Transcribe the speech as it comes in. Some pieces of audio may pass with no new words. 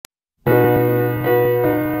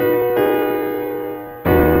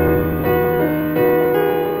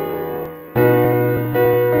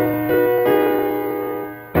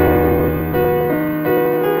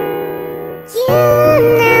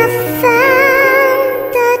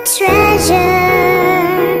treasure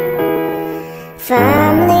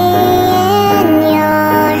firmly in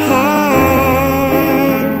your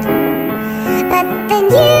hand. But then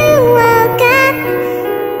you woke up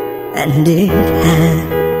and it had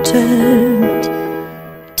turned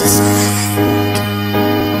to sand.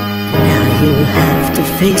 Now you have to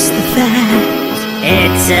face the fact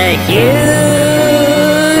it's a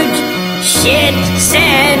huge shit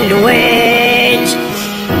sandwich,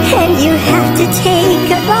 and you have to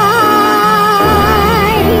take a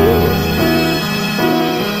bite.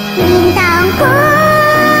 你当过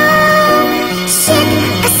shit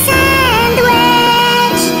a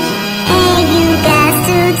sandwich, and you got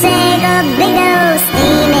to take a big old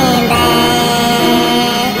steaming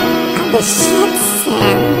bath of the shit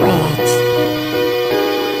sandwich.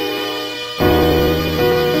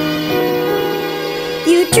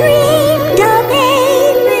 You dreamed of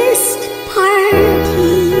A-list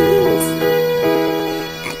parties,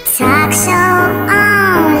 A talk show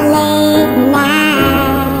on late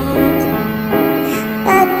night,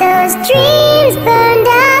 but those dreams burned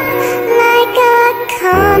up like a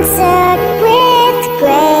concert with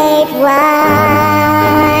great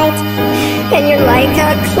white. and you're like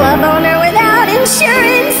a club owner without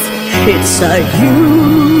insurance. It's a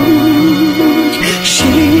huge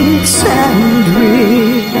shit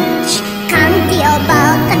sandwich. Come feel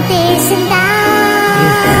both condition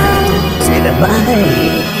down. Take a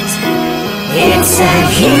bite. It's a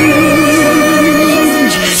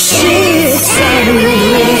huge shit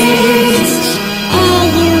sandwich, And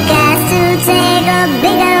you got to take a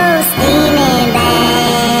big old steaming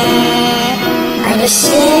bath of the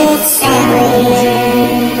shit sandwich.